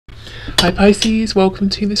Hi Pisces,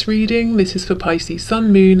 welcome to this reading. This is for Pisces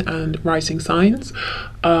Sun, Moon and Rising signs.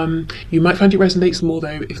 You might find it resonates more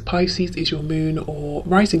though if Pisces is your moon or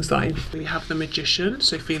rising sign. We have the Magician,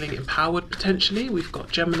 so feeling empowered potentially. We've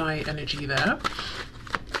got Gemini energy there.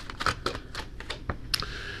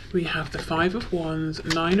 We have the Five of Wands,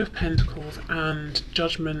 Nine of Pentacles and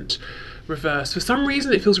Judgment reverse. For some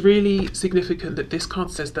reason it feels really significant that this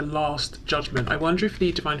card says the Last Judgment. I wonder if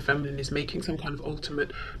the Divine Feminine is making some kind of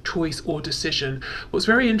ultimate choice or decision. What's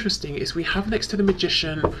very interesting is we have next to the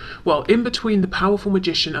Magician, well, in between the powerful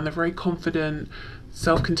Magician and the very confident,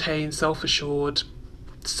 self-contained, self-assured,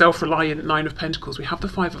 self-reliant Nine of Pentacles, we have the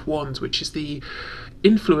Five of Wands, which is the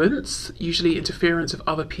influence, usually interference of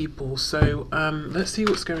other people. So let's see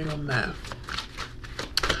what's going on there.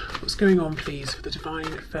 What's going on, please, for the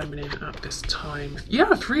Divine Feminine at this time?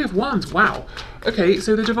 Yeah, Three of Wands. Wow. Okay,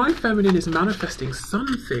 so the Divine Feminine is manifesting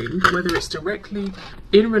something, whether it's directly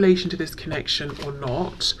in relation to this connection or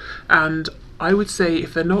not. And I would say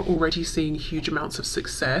if they're not already seeing huge amounts of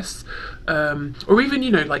success, or even,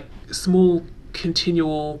 you know, like small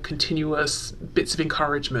continuous bits of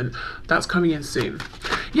encouragement, that's coming in soon.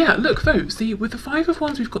 Yeah, look though, see, with the Five of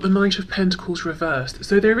Wands we've got the Knight of Pentacles reversed,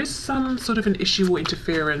 so there is some sort of an issue or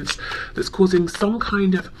interference that's causing some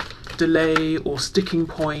kind of delay or sticking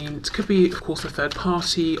point. Could be, of course, a third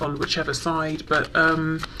party on whichever side, but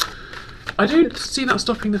I don't see that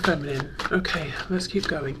stopping the feminine. Okay, let's keep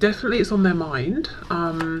going. Definitely it's on their mind.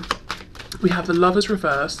 We have the Lovers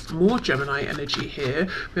reverse, more Gemini energy here.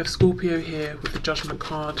 We have Scorpio here with the Judgment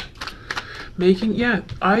card. Making, yeah,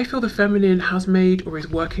 I feel the feminine has made or is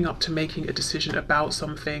working up to making a decision about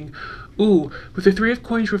something. Ooh, with the Three of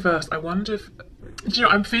Coins reversed, I wonder if, you know,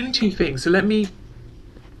 I'm feeling two things. So let me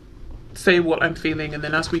say what I'm feeling, and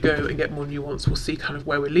then as we go and get more nuance, we'll see kind of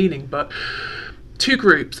where we're leaning. But two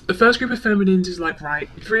groups. The first group of feminines is like, right,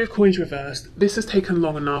 Three of Coins reversed. This has taken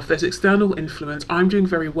long enough. There's external influence. I'm doing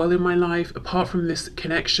very well in my life. Apart from this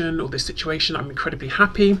connection or this situation, I'm incredibly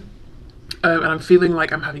happy. And I'm feeling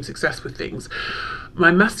like I'm having success with things. My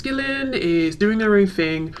masculine is doing their own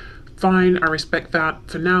thing. Fine, I respect that.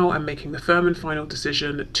 For now, I'm making the firm and final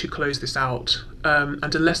decision to close this out.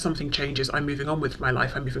 And unless something changes, I'm moving on with my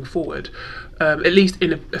life, I'm moving forward, at least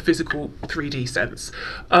in a physical 3D sense.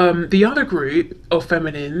 The other group of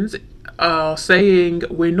feminines are saying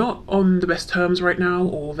we're not on the best terms right now,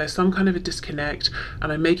 or there's some kind of a disconnect,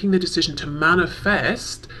 and I'm making the decision to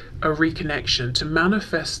manifest a reconnection, to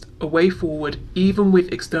manifest a way forward, even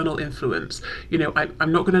with external influence. You know,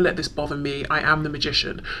 I'm not going to let this bother me. I am the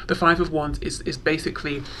Magician. The Five of Wands is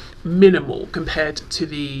basically minimal compared to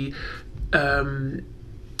the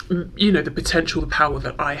you know, the potential, the power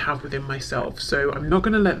that I have within myself. So I'm not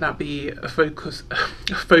going to let that be a focus,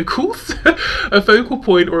 a focal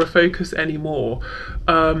point or a focus anymore.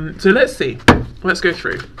 So let's see. Let's go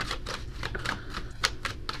through.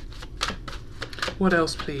 What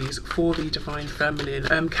else, please, for the Divine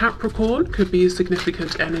Feminine? Capricorn could be a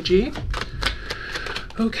significant energy.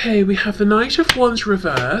 Okay, we have the Knight of Wands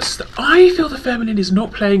reversed. I feel the feminine is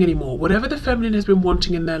not playing anymore. Whatever the feminine has been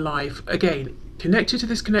wanting in their life, again, connected to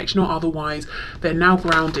this connection or otherwise, they're now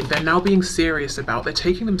grounded. They're now being serious about. They're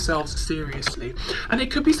taking themselves seriously. And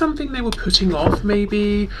it could be something they were putting off,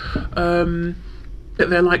 maybe. But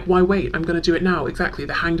they're like, why wait? I'm going to do it now. Exactly.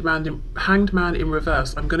 The hanged man in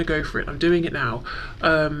reverse. I'm going to go for it. I'm doing it now.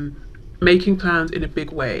 Making plans in a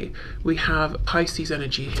big way. We have Pisces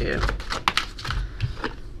energy here.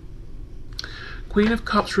 Queen of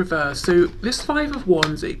Cups reversed. So this Five of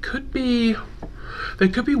Wands, it could be, there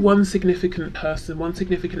could be one significant person, one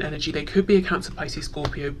significant energy. They could be a Cancer, Pisces,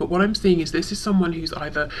 Scorpio. But what I'm seeing is this is someone who's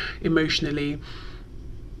either emotionally,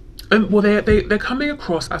 well, they're coming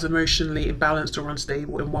across as emotionally imbalanced or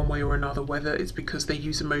unstable in one way or another, whether it's because they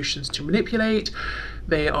use emotions to manipulate,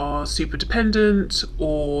 they are super dependent,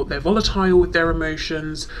 or they're volatile with their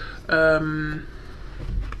emotions. Okay,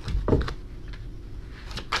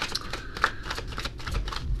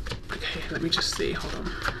 let me just see, hold on.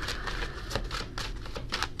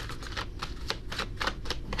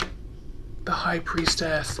 The High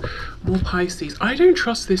Priestess, more Pisces. I don't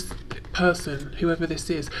trust this person, whoever this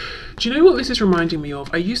is. Do you know what this is reminding me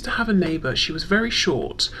of? I used to have a neighbour. She was very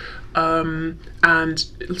short, and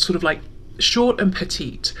sort of like short and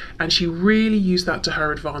petite, and she really used that to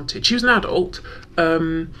her advantage. She was an adult, but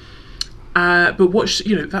what,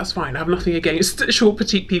 you know, that's fine. I have nothing against short,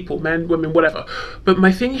 petite people, men, women, whatever. But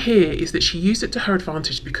my thing here is that she used it to her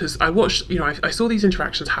advantage, because I watched, you know, I saw these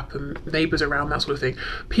interactions happen, neighbours around, that sort of thing.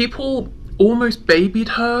 People almost babied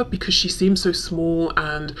her because she seemed so small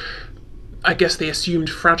and I guess they assumed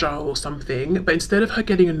fragile or something, but instead of her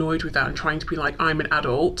getting annoyed with that and trying to be like, I'm an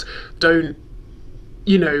adult, don't,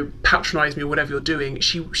 you know, patronize me or whatever you're doing,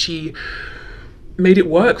 she made it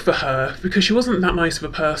work for her, because she wasn't that nice of a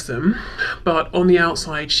person, but on the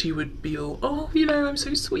outside she would be all, oh, you know, I'm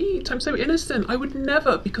so sweet, I'm so innocent, I would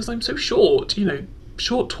never, because I'm so short, you know,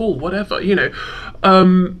 short, tall, whatever, you know.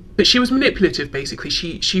 But she was manipulative, basically.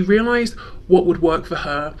 She realized what would work for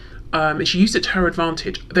her, and she used it to her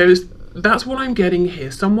advantage. That's what I'm getting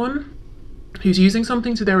here. Someone who's using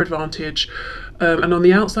something to their advantage, and on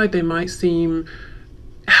the outside they might seem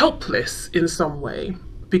helpless in some way,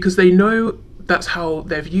 because they know that's how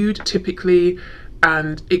they're viewed typically,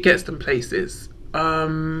 and it gets them places.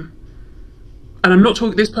 And I'm not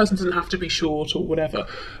talking, this person doesn't have to be short or whatever.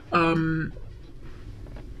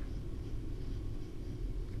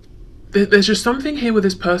 There's just something here where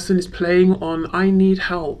this person is playing on, I need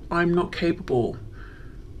help, I'm not capable.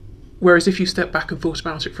 Whereas if you step back and thought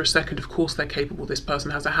about it for a second, of course they're capable. This person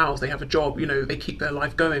has a house, they have a job, you know, they keep their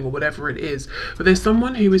life going or whatever it is. But there's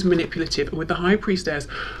someone who is manipulative, and with the High Priestess,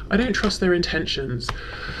 I don't trust their intentions.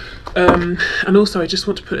 And also, I just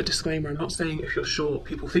want to put a disclaimer, I'm not saying if you're short,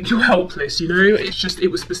 people think you're helpless, you know? It's just, it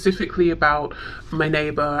was specifically about my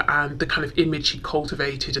neighbour and the kind of image she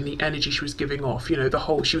cultivated and the energy she was giving off, you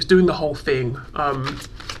know, she was doing the whole thing,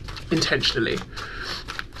 intentionally.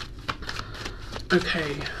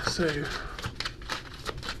 Okay, so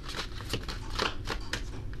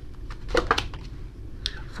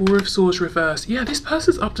Four of Swords reversed. Yeah, this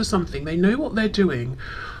person's up to something. They know what they're doing,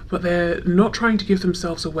 but they're not trying to give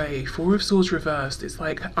themselves away. Four of Swords reversed. It's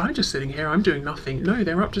like, I'm just sitting here, I'm doing nothing. No,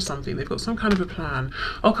 they're up to something. They've got some kind of a plan.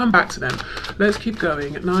 I'll come back to them. Let's keep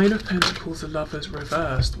going. Nine of Pentacles, the Lovers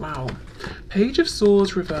reversed. Wow. Page of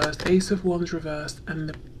Swords reversed, Ace of Wands reversed, and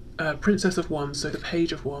the Princess of Wands, so the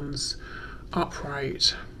Page of Wands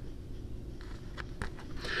upright.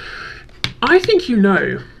 I think you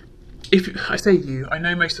know, if I say you, I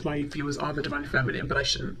know most of my viewers are the Divine Feminine, but I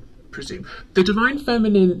shouldn't presume. The Divine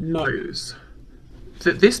Feminine knows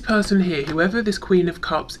that this person here, whoever this Queen of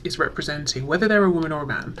Cups is representing, whether they're a woman or a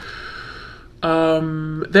man,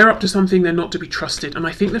 they're up to something, they're not to be trusted. And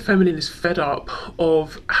I think the Feminine is fed up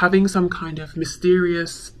of having some kind of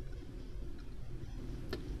mysterious,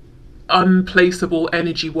 unplaceable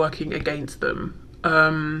energy working against them.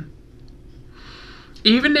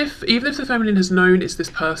 Even if the Feminine has known it's this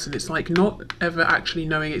person, it's like not ever actually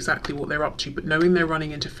knowing exactly what they're up to, but knowing they're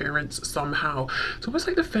running interference somehow. It's almost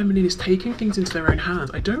like the Feminine is taking things into their own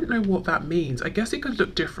hands. I don't know what that means. I guess it could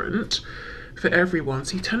look different for everyone.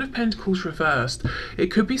 See, Ten of Pentacles reversed. It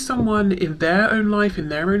could be someone in their own life, in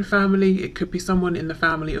their own family. It could be someone in the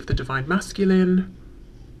family of the Divine Masculine.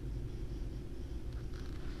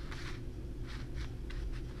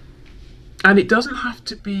 And it doesn't have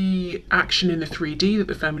to be action in the 3D that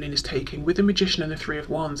the Feminine is taking. With the Magician and the Three of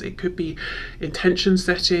Wands, it could be intention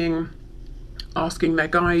setting, asking their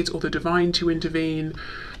guides or the Divine to intervene,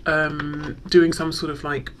 doing some sort of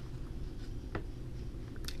like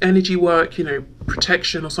energy work, you know,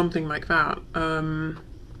 protection or something like that.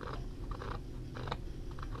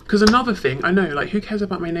 Because another thing, I know, like, who cares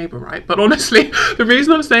about my neighbour, right? But honestly, the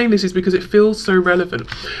reason I'm saying this is because it feels so relevant.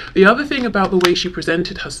 The other thing about the way she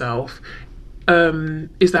presented herself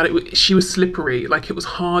is that she was slippery, like it was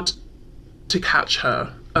hard to catch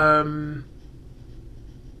her. Trying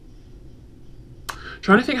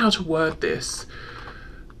to think how to word this.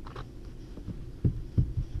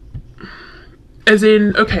 As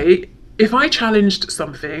in, okay, if I challenged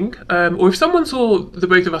something, or if someone saw the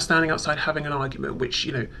both of us standing outside having an argument, which,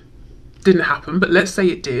 you know, didn't happen, but let's say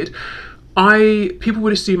it did, people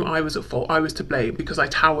would assume I was at fault, I was to blame because I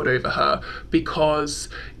towered over her, because,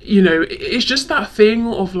 you know, it's just that thing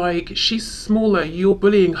of like, she's smaller, you're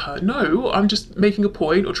bullying her. No, I'm just making a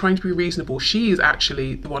point or trying to be reasonable. She is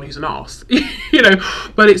actually the one who's an arse, you know,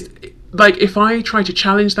 but it's like, if I try to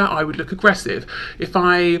challenge that, I would look aggressive.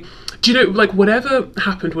 Do you know, like, whatever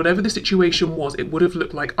happened, whatever the situation was, it would have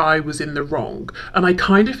looked like I was in the wrong. And I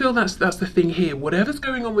kind of feel that's the thing here. Whatever's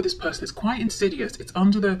going on with this person is quite insidious. It's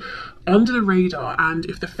under the radar. And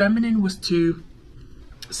if the Feminine was to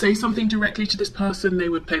say something directly to this person, they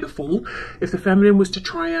would play the fool. If the Feminine was to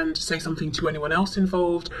try and say something to anyone else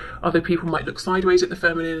involved, other people might look sideways at the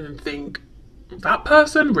Feminine and think, that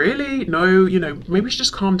person, really? No, you know, maybe we should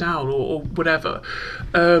just calm down or whatever.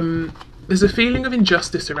 There's a feeling of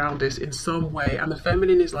injustice around this in some way, and the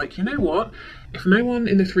Feminine is like, you know what? If no one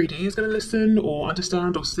in the 3D is going to listen or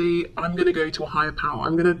understand or see, I'm going to go to a higher power.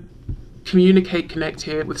 I'm going to communicate, connect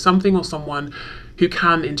here with something or someone who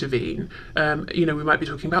can intervene. You know, we might be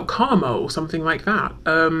talking about karma or something like that.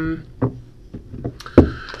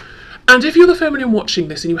 And if you're the feminine watching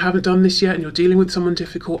this and you haven't done this yet and you're dealing with someone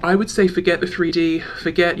difficult, I would say forget the 3D,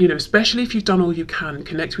 forget, you know, especially if you've done all you can,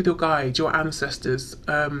 connect with your guides, your ancestors,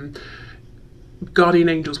 guardian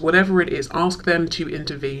angels, whatever it is, ask them to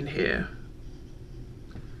intervene here.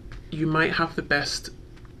 You might have the best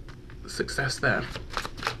success there.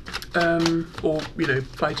 Or, you know,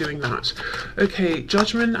 by doing that. Okay,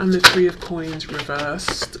 Judgment and the 3 of Coins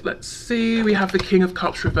reversed. Let's see, we have the King of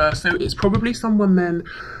Cups reversed. So it's probably someone then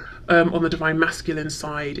on the divine masculine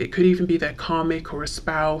side. It could even be their karmic or a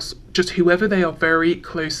spouse, just whoever they are very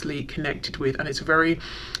closely connected with, and it's a very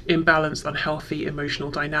imbalanced, unhealthy emotional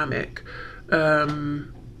dynamic. There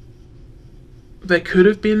could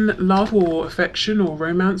have been love or affection or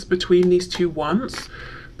romance between these two once,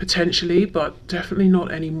 potentially, but definitely not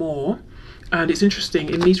anymore. And it's interesting,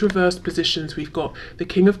 in these reversed positions we've got the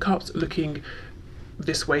King of Cups looking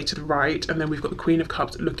this way to the right, and then we've got the Queen of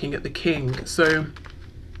Cups looking at the King. So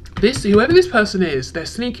this, whoever this person is, they're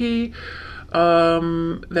sneaky,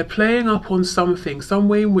 they're playing up on something, some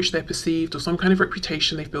way in which they're perceived, or some kind of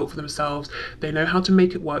reputation they've built for themselves. They know how to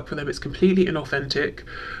make it work for them. It's completely inauthentic,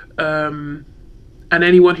 and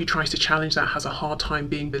anyone who tries to challenge that has a hard time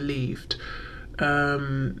being believed.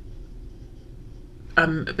 And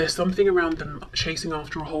there's something around them chasing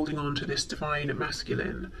after or holding on to this divine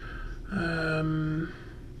masculine.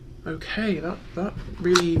 Okay, that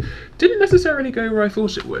really didn't necessarily go where I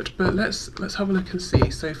thought it would, but let's have a look and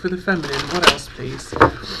see. So for the feminine, what else, please?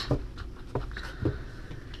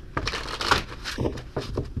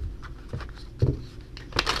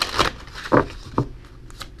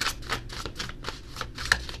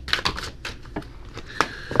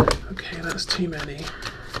 Okay, that's too many.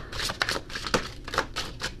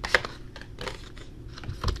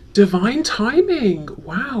 Divine timing.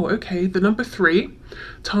 Wow, okay, the number 3.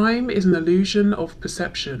 Time is an illusion of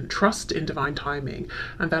perception. Trust in divine timing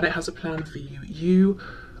and that it has a plan for you. You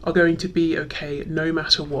are going to be okay no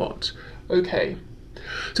matter what. Okay.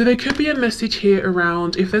 So there could be a message here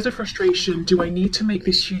around, if there's a frustration, do I need to make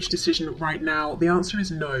this huge decision right now? The answer is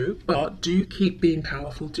no, but do keep being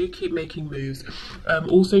powerful, do keep making moves.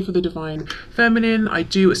 Also for the divine feminine, I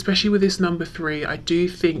do, especially with this number 3, I do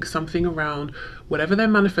think something around whatever they're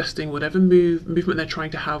manifesting, whatever movement they're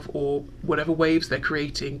trying to have, or whatever waves they're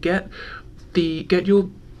creating, get your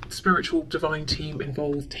spiritual divine team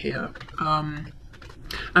involved here. And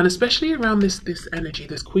especially around this energy,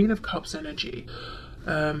 this Queen of Cups energy.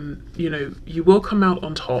 You know, you will come out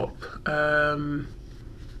on top.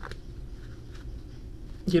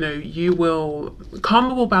 You know,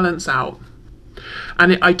 karma will balance out.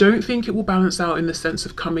 And I don't think it will balance out in the sense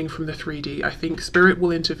of coming from the 3D. I think spirit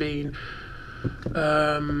will intervene,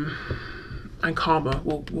 and karma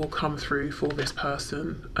will come through for this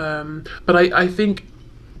person. But I think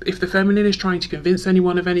if the feminine is trying to convince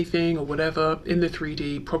anyone of anything or whatever in the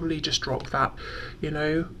 3D, probably just drop that, you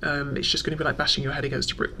know. It's just going to be like bashing your head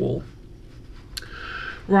against a brick wall.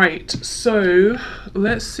 Right, so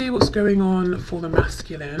let's see what's going on for the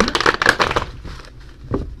masculine.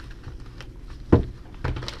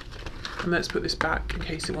 And let's put this back in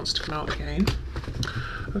case it wants to come out again.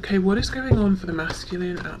 Okay, what is going on for the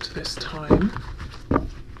masculine at this time?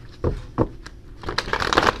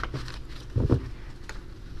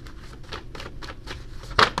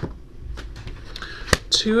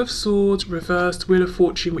 Two of Swords reversed, Wheel of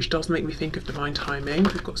Fortune, which does make me think of divine timing.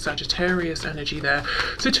 We've got Sagittarius energy there.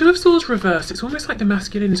 So Two of Swords reversed, it's almost like the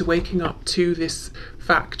masculine is waking up to this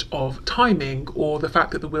fact of timing, or the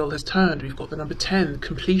fact that the wheel has turned. We've got the number 10,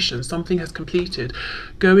 completion, something has completed,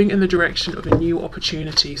 going in the direction of a new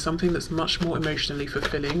opportunity, something that's much more emotionally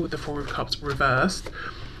fulfilling with the Four of Cups reversed.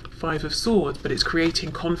 Five of Swords, but it's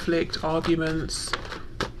creating conflict, arguments.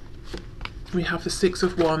 We have the Six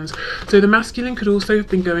of Wands. So the masculine could also have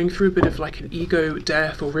been going through a bit of like an ego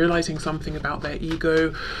death, or realizing something about their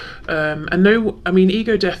ego. And no, I mean,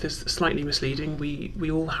 ego death is slightly misleading.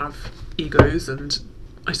 We all have egos, and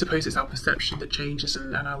I suppose it's our perception that changes,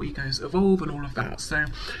 and our egos evolve and all of that. So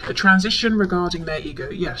a transition regarding their ego.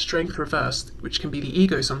 Yeah, strength reversed, which can be the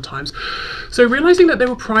ego sometimes. So realizing that they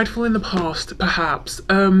were prideful in the past, perhaps.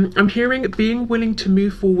 I'm hearing being willing to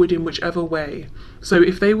move forward in whichever way. So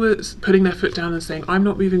if they were putting their foot down and saying, I'm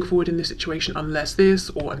not moving forward in this situation unless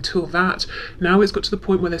this, or until that, now it's got to the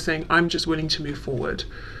point where they're saying, I'm just willing to move forward.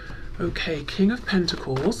 Okay, King of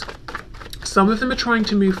Pentacles. Some of them are trying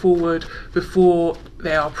to move forward before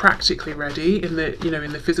they are practically ready in the, you know,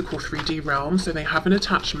 in the physical 3D realm. So they have an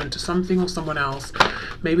attachment to something or someone else.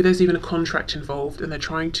 Maybe there's even a contract involved, and they're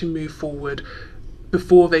trying to move forward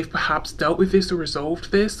before they've perhaps dealt with this or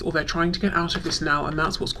resolved this, or they're trying to get out of this now, and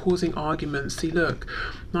that's what's causing arguments. See, look,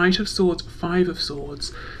 Knight of Swords, Five of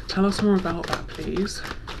Swords. Tell us more about that, please.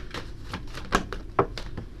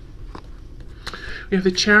 We have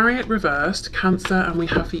the Chariot reversed, Cancer, and we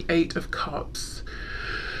have the Eight of Cups.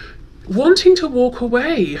 Wanting to walk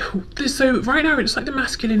away. So right now it's like the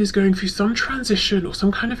masculine is going through some transition or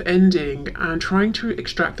some kind of ending and trying to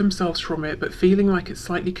extract themselves from it, but feeling like it's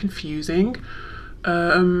slightly confusing.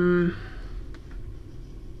 The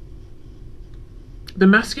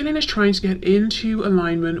masculine is trying to get into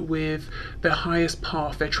alignment with their highest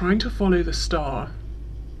path. They're trying to follow the star.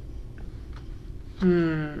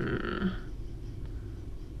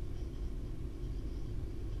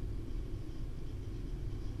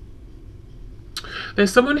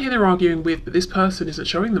 There's someone here they're arguing with, but this person isn't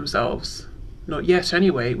showing themselves. Not yet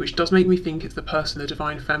anyway, which does make me think it's the person the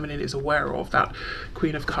Divine Feminine is aware of, that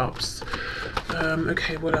Queen of Cups.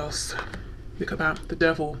 Okay, what else? Look at that, the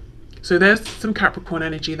Devil. So there's some Capricorn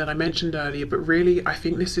energy that I mentioned earlier, but really I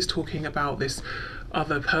think this is talking about this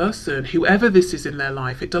other person, whoever this is in their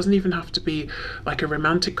life. It doesn't even have to be like a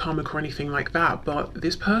romantic karmic or anything like that, but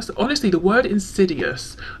this person, honestly, the word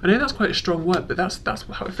insidious, I know that's quite a strong word, but that's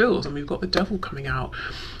how it feels, and we've got the Devil coming out.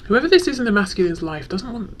 Whoever this is in the masculine's life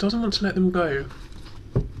doesn't want to let them go.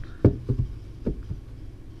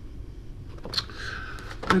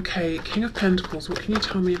 Okay, King of Pentacles. What can you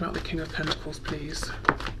tell me about the King of Pentacles, please?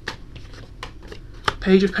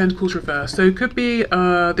 Page of Pentacles reversed. So it could be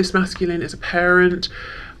this masculine is a parent,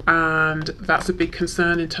 and that's a big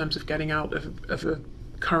concern in terms of getting out of a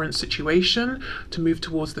current situation to move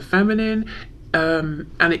towards the feminine.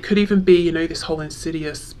 And it could even be, you know, this whole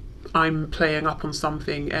insidious, I'm playing up on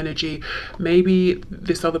something energy. Maybe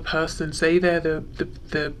this other person, say they're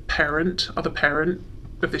the parent, other parent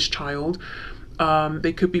of this child,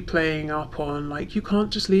 they could be playing up on like, you can't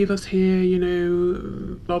just leave us here, you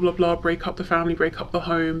know, blah blah blah, break up the family, break up the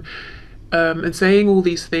home, and saying all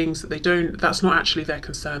these things that they don't, that's not actually their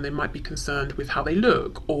concern. They might be concerned with how they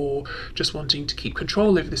look, or just wanting to keep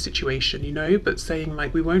control over the situation, you know, but saying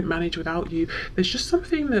like, we won't manage without you. There's just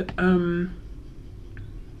something that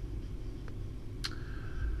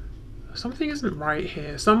something isn't right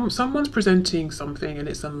here. Someone's presenting something and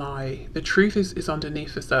it's a lie. The truth is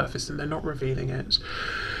underneath the surface and they're not revealing it.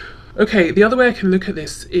 Okay, the other way I can look at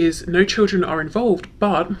this is no children are involved,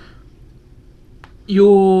 but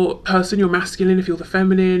your person, your masculine, if you're the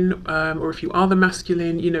feminine, or if you are the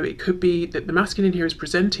masculine, you know, it could be that the masculine here is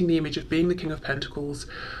presenting the image of being the King of Pentacles,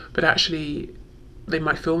 but actually they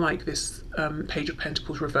might feel like this Page of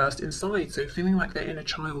Pentacles reversed inside, so feeling like their inner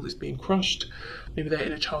child is being crushed. Maybe their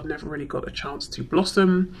inner child never really got a chance to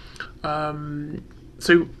blossom.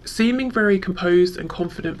 So seeming very composed and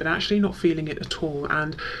confident, but actually not feeling it at all.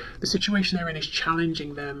 And the situation they're in is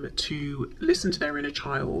challenging them to listen to their inner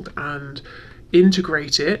child and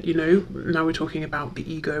integrate it. You know, now we're talking about the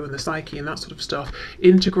ego and the psyche and that sort of stuff.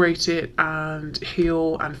 Integrate it and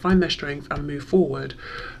heal and find their strength and move forward.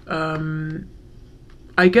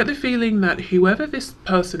 I get the feeling that whoever this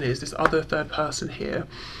person is, this other third person here,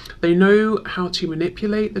 they know how to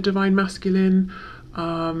manipulate the Divine Masculine.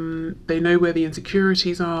 They know where the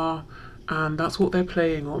insecurities are, and that's what they're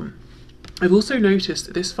playing on. I've also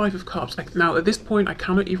noticed this Five of Cups. Now at this point I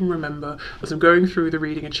cannot even remember, as I'm going through the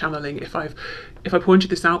reading and channeling, if I pointed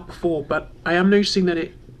this out before, but I am noticing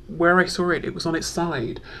that where I saw it, it was on its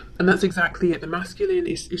side, and that's exactly it. The masculine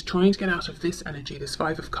is trying to get out of this energy, this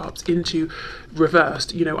Five of Cups, into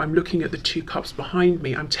reversed. You know, I'm looking at the two cups behind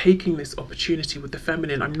me. I'm taking this opportunity with the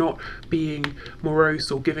feminine. I'm not being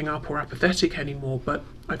morose or giving up or apathetic anymore, but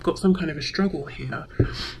I've got some kind of a struggle here.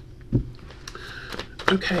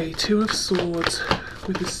 Okay, Two of Swords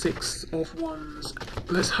with the Six of Wands.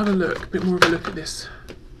 Let's have a look, a bit more of a look at this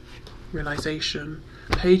realization.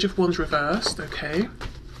 Page of Wands reversed, okay.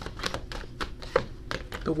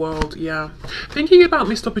 The World, yeah. Thinking about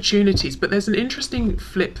missed opportunities, but there's an interesting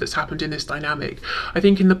flip that's happened in this dynamic. I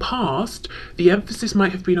think in the past, the emphasis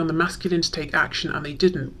might have been on the masculine to take action, and they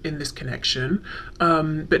didn't in this connection.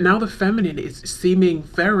 But now the feminine is seeming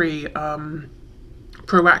very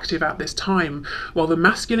proactive at this time, while the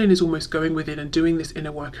masculine is almost going within and doing this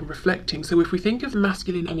inner work and reflecting. So if we think of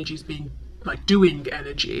masculine energies being like doing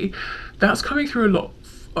energy, that's coming through a lot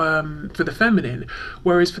for the feminine,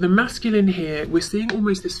 whereas for the masculine here we're seeing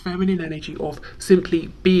almost this feminine energy of simply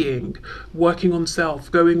being, working on self,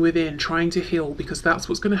 going within, trying to heal, because that's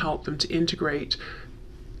what's going to help them to integrate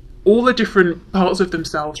all the different parts of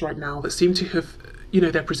themselves right now that seem to have you know,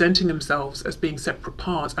 they're presenting themselves as being separate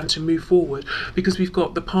parts and to move forward, because we've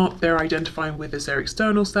got the part they're identifying with as their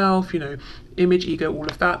external self, you know, image, ego, all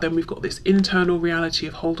of that. Then we've got this internal reality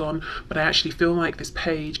of, hold on, but I actually feel like this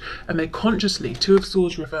page. And they're consciously, Two of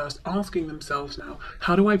Swords reversed, asking themselves now,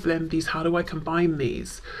 how do I blend these? How do I combine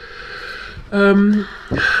these?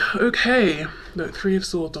 Okay, look, Three of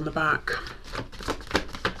Swords on the back.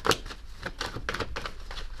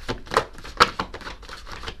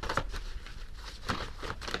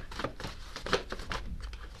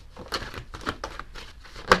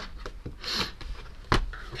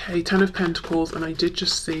 Okay, Ten of Pentacles, and I did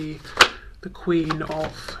just see the Queen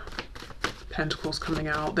of Pentacles coming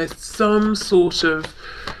out. There's some sort of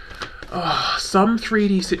some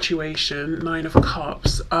 3D situation, Nine of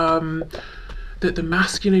Cups, that the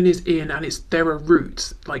masculine is in, and there are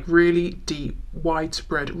roots, like really deep,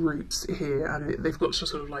 widespread roots here, and they've got to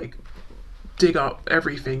sort of like dig up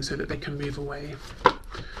everything so that they can move away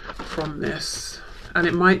from this. And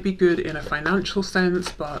it might be good in a financial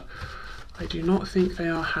sense, but I do not think they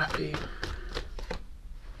are happy.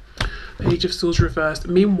 Page of Swords reversed.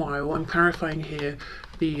 Meanwhile, I'm clarifying here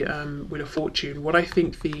the Wheel of Fortune. What I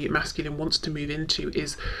think the masculine wants to move into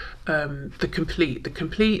is the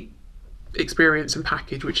complete experience and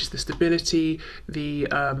package, which is the stability, the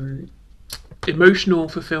emotional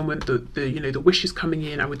fulfillment, the you know, the wishes coming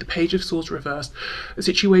in, and with the Page of Swords reversed, a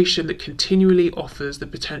situation that continually offers the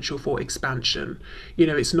potential for expansion. You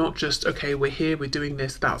know, it's not just, okay, we're here, we're doing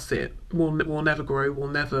this, that's it. We'll never grow, we'll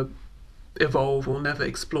never evolve, we'll never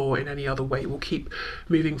explore in any other way. We'll keep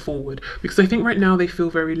moving forward, because I think right now they feel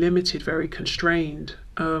very limited, very constrained.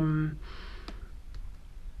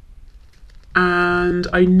 And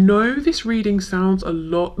I know this reading sounds a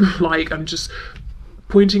lot like I'm just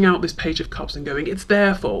pointing out this Page of Cups and going, it's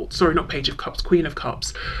their fault. Sorry, not Page of Cups, Queen of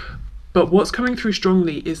Cups. But what's coming through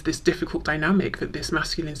strongly is this difficult dynamic that this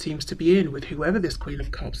masculine seems to be in with whoever this Queen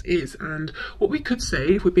of Cups is. And what we could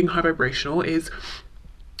say, if we're being high vibrational, is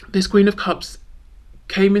this Queen of Cups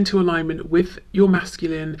came into alignment with your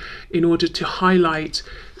masculine in order to highlight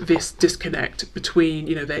this disconnect between,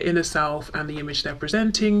 you know, their inner self and the image they're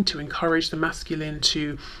presenting, to encourage the masculine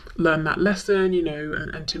to learn that lesson, you know,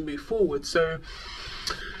 and to move forward. So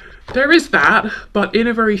there is that, but in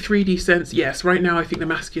a very 3D sense, yes, right now I think the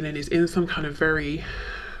masculine is in some kind of very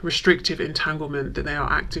restrictive entanglement that they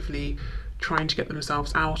are actively trying to get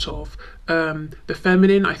themselves out of. The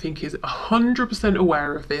feminine, I think, is 100%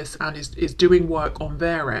 aware of this and is doing work on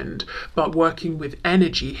their end, but working with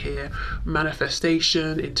energy here,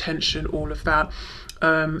 manifestation, intention, all of that.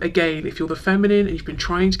 Again, if you're the feminine and you've been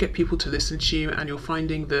trying to get people to listen to you and you're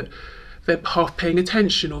finding that they're half paying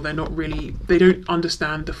attention, or they don't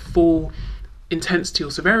understand the full intensity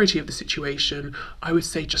or severity of the situation, I would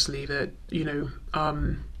say just leave it. You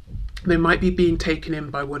know, they might be being taken in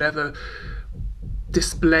by whatever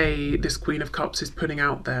display this Queen of Cups is putting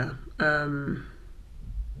out there.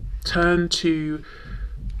 Turn to,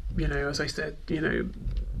 you know, as I said, you know,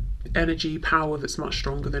 energy, power that's much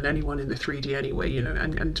stronger than anyone in the 3D anyway, you know,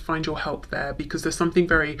 and find your help there, because there's something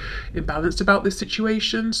very imbalanced about this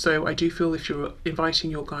situation. So I do feel if you're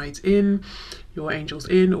inviting your guides in, your angels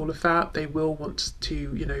in, all of that, they will want to,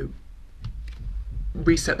 you know,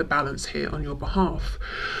 reset the balance here on your behalf.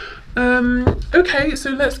 Okay,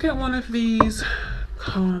 so let's get one of these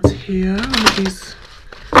cards here, one of these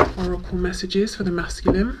oracle messages for the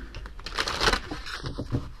masculine.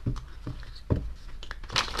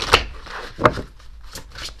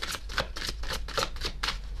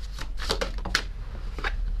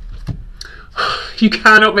 You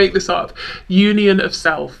cannot make this up. Union of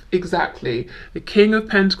self, exactly. The King of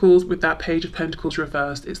Pentacles with that Page of Pentacles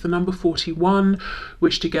reversed. It's the number 41,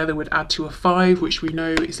 which together would add to a 5, which we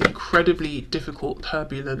know is incredibly difficult,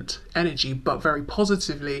 turbulent energy, but very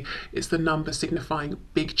positively, it's the number signifying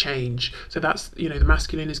big change. So that's, you know, the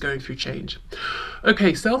masculine is going through change.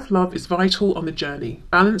 Okay, self-love is vital on the journey.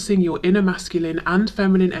 Balancing your inner masculine and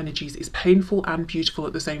feminine energies is painful and beautiful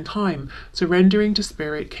at the same time. Surrendering to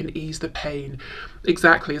spirit can ease the pain.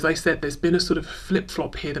 Exactly, as I said, there's been a sort of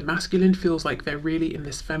flip-flop here. The masculine feels like they're really in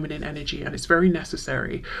this feminine energy, and it's very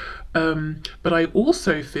necessary. But I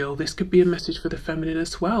also feel this could be a message for the feminine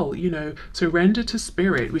as well. You know, surrender to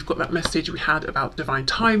spirit. We've got that message we had about divine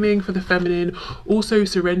timing for the feminine. Also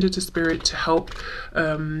surrender to spirit to help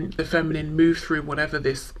the feminine move through whatever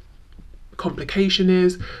this complication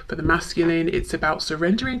is. For the masculine, it's about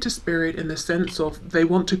surrendering to spirit in the sense of they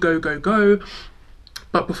want to go, go, go.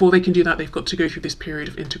 But before they can do that, they've got to go through this period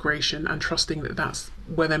of integration and trusting that that's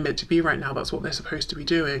where they're meant to be right now. That's what they're supposed to be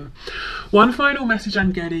doing. One final message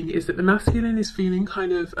I'm getting is that the masculine is feeling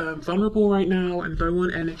kind of vulnerable right now and low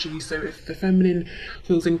on energy. So if the feminine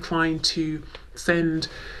feels inclined to send,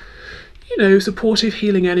 you know, supportive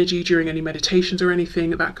healing energy during any meditations or anything,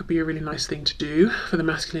 that could be a really nice thing to do for the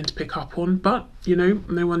masculine to pick up on. But, you know,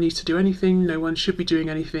 no one needs to do anything. No one should be doing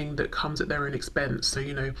anything that comes at their own expense. So,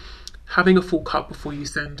 you know, having a full cup before you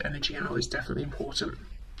send energy out is definitely important.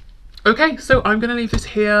 Okay, so I'm going to leave this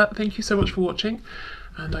here. Thank you so much for watching,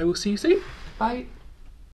 and I will see you soon. Bye.